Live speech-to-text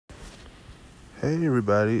Hey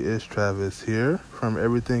everybody, it's Travis here from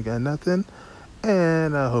Everything and Nothing,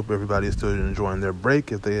 and I hope everybody is still enjoying their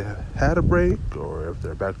break if they had a break or if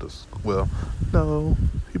they're back to school. Well, no,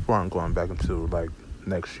 people aren't going back until like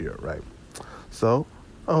next year, right? So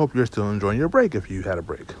I hope you're still enjoying your break if you had a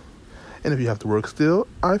break. And if you have to work still,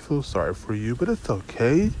 I feel sorry for you, but it's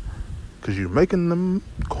okay because you're making them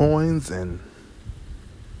coins and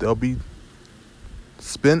they'll be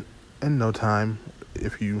spent in no time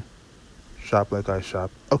if you shop like I shop.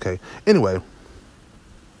 Okay, anyway,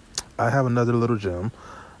 I have another little gem.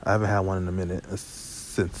 I haven't had one in a minute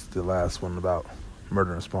since the last one about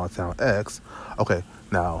Murder in Small Town X. Okay,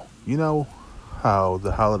 now, you know how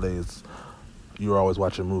the holidays, you're always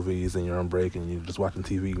watching movies and you're on break and you're just watching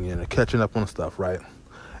TV and you're catching up on stuff, right?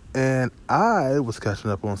 And I was catching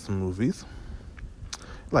up on some movies,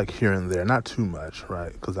 like here and there, not too much,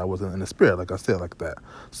 right? Because I wasn't in the spirit, like I said, like that.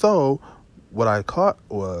 So what I caught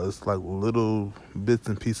was like little bits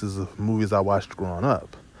and pieces of movies I watched growing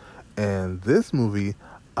up. And this movie,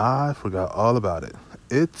 I forgot all about it.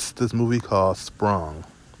 It's this movie called Sprung.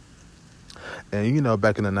 And you know,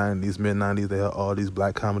 back in the 90s, mid-90s, they had all these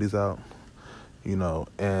black comedies out,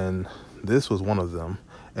 and this was one of them.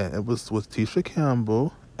 And it was with Tisha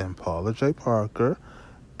Campbell and Paula J. Parker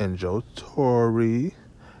and Joe Torre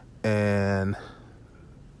and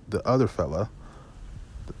the other fella.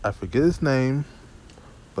 I forget his name,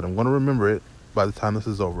 but I'm going to remember it by the time this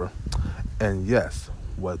is over. And yes,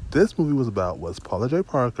 what this movie was about was Paula J.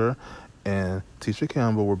 Parker and Tisha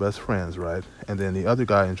Campbell were best friends, right? And then the other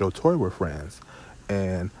guy and Joe Torre were friends.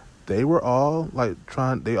 And they were all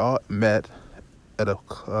they all met at a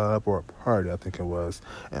club or a party, I think it was.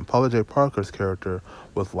 And Paula J. Parker's character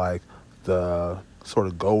was like the sort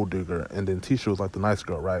of gold digger, and then Tisha was like the nice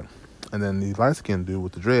girl, right? And then the light-skinned dude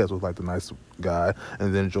with the dreads was like the nice guy.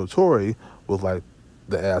 And then Joe Torre was like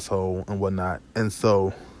the asshole and whatnot. And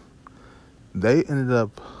so they ended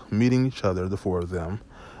up meeting each other, the four of them.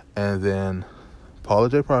 And then Paula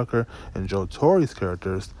J. Parker and Joe Torre's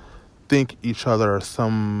characters think each other are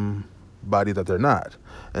somebody that they're not.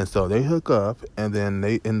 And so they hook up, and then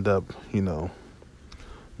they end up,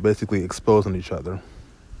 basically exposing each other.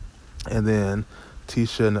 And then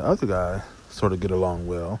Tisha and the other guy sort of get along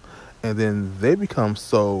well. And then they become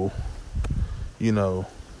so, I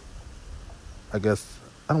guess,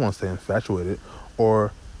 I don't want to say infatuated,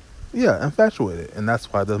 infatuated. And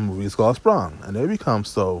that's why the movie is called Sprung. And they become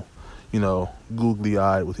so,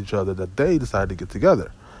 googly-eyed with each other that they decide to get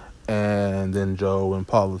together. And then Joe and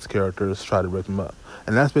Paula's characters try to break them up.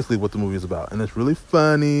 And that's basically what the movie is about. And it's really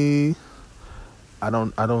funny. I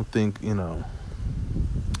don't think,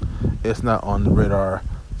 it's not on the radar,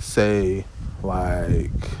 say, like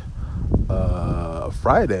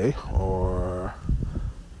Friday, or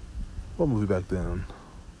what movie back then?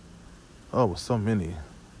 Oh, it was so many.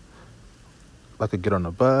 Like a Get on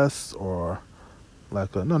the Bus, or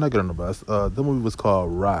like no, not Get on the Bus. The movie was called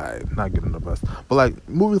Ride, not Get on the Bus. But like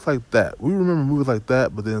movies like that, we remember movies like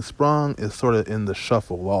that. But then Sprung is sort of in the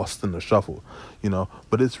shuffle, lost in the shuffle,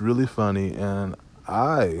 But it's really funny, and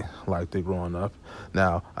I liked it growing up.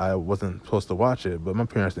 Now, I wasn't supposed to watch it, but my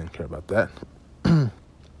parents didn't care about that.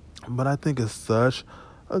 But I think it's such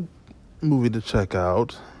a movie to check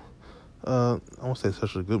out. I won't say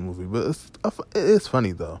such a good movie, but it's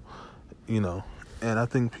funny though, And I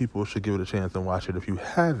think people should give it a chance and watch it if you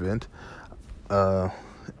haven't. And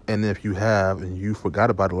if you have and you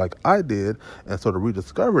forgot about it like I did and sort of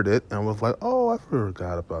rediscovered it and was like, oh, I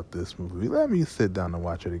forgot about this movie. Let me sit down and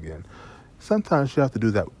watch it again. Sometimes you have to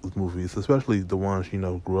do that with movies, especially the ones,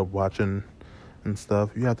 grew up watching and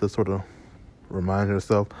stuff. You have to sort of remind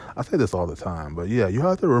yourself. I say this all the time, but yeah, you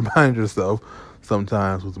have to remind yourself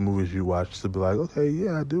sometimes with the movies you watch to be like, okay,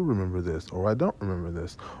 yeah, I do remember this, or I don't remember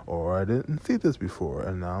this, or I didn't see this before,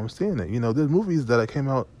 and now I'm seeing it. There's movies that came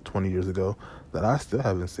out 20 years ago that I still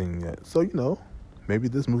haven't seen yet. So, maybe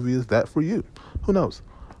this movie is that for you. Who knows?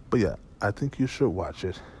 But yeah, I think you should watch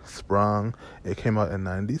it. Sprung. It came out in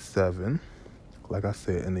 97. Like I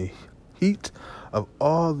said, in the heat of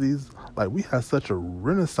all these, like, we had such a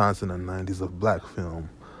renaissance in the 90s of black film.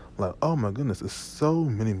 Like, oh my goodness, there's so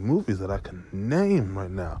many movies that I can name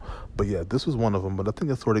right now. But yeah, this was one of them, but I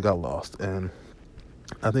think it sort of got lost, and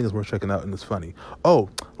I think it's worth checking out, and it's funny. Oh,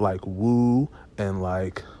 like Woo and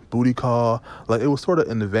like Booty Call, like it was sort of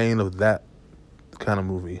in the vein of that kind of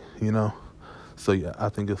movie, So yeah, I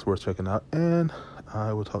think it's worth checking out, and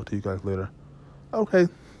I will talk to you guys later. Okay,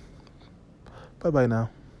 bye-bye now.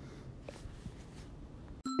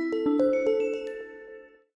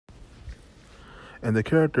 And the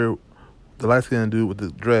character, the light-skinned dude with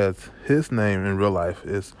the dreads, his name in real life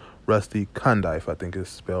is Rusty Condife, I think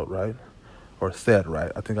it's spelled right. or said right.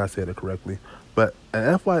 I think I said it correctly. But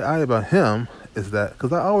an FYI about him is that,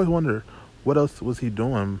 because I always wondered what else was he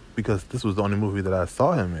doing, because this was the only movie that I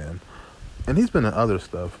saw him in, and he's been in other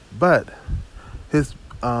stuff. But his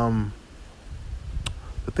the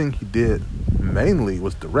thing he did mainly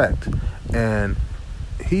was direct, and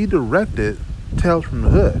he directed Tales from the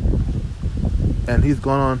Hood, and he's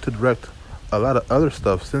gone on to direct a lot of other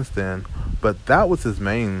stuff since then. But that was his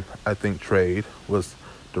main, I think, trade, was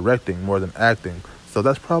directing more than acting. So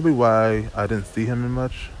that's probably why I didn't see him in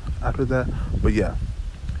much after that. But yeah,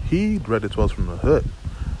 he directed Tales from the Hood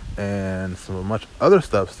and some much other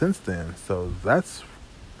stuff since then. So that's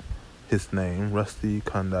his name, Rusty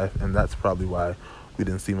Condife, and that's probably why we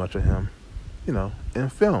didn't see much of him, in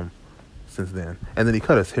film since then. And then he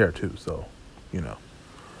cut his hair too, so,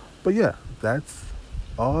 But yeah, that's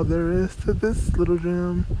all there is to this little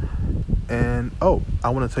gem. And I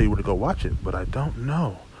want to tell you where to go watch it, but I don't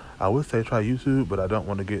know. I would say try YouTube, but I don't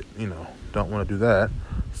want to don't want to do that.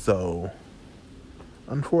 So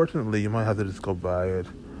unfortunately, you might have to just go buy it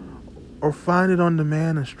or find it on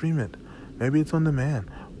demand and stream it. Maybe it's on demand,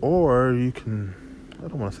 or you can, I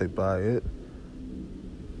don't want to say buy it.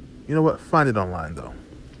 You know what? Find it online though.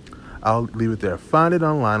 I'll leave it there. Find it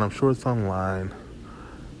online. I'm sure it's online.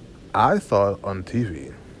 I saw it on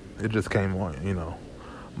TV. It just came on,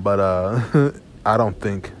 But I don't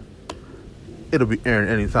think it'll be airing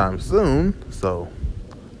anytime soon. So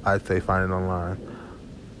I'd say find it online.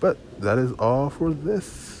 But that is all for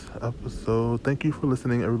this episode. Thank you for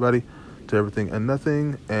listening, everybody, to Everything and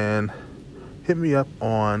Nothing. And hit me up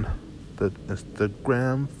on the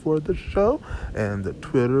Instagram for the show and the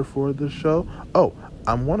Twitter for the show.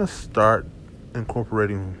 I want to start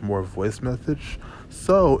incorporating more voice message.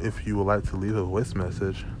 So if you would like to leave a voice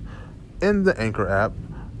message in the Anchor app,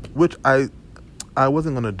 which I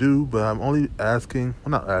wasn't going to do, but I'm only asking,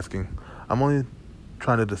 well, not asking, I'm only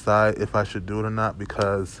trying to decide if I should do it or not,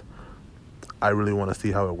 because I really want to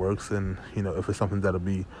see how it works and, if it's something that'll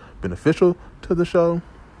be beneficial to the show.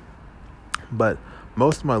 But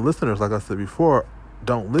most of my listeners, like I said before,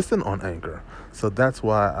 don't listen on Anchor. So that's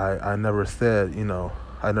why I never said,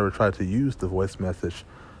 I never tried to use the voice message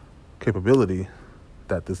capability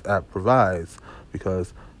that this app provides,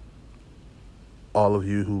 because all of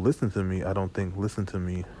you who listen to me, I don't think listen to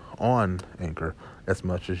me on Anchor as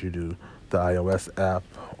much as you do the iOS app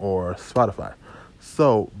or Spotify.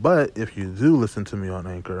 So, but if you do listen to me on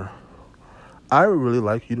Anchor, I would really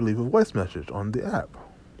like you to leave a voice message on the app.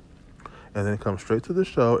 And then come straight to the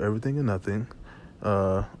show, Everything and Nothing.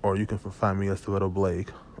 Or you can find me as Stiletto Blake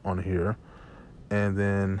on here. And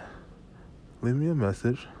then leave me a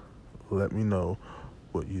message. Let me know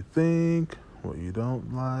what you think, what you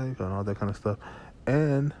don't like, and all that kind of stuff.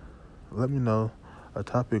 And let me know a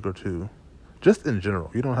topic or two, just in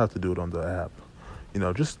general. You don't have to do it on the app.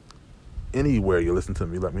 Just anywhere you listen to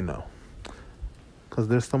me, let me know. Because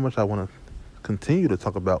there's so much I want to continue to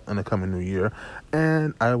talk about in the coming new year.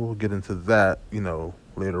 And I will get into that,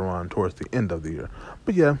 later on towards the end of the year.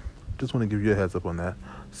 But yeah, just want to give you a heads up on that.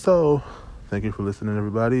 So, thank you for listening,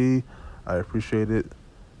 everybody. I appreciate it.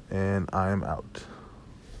 And I am out.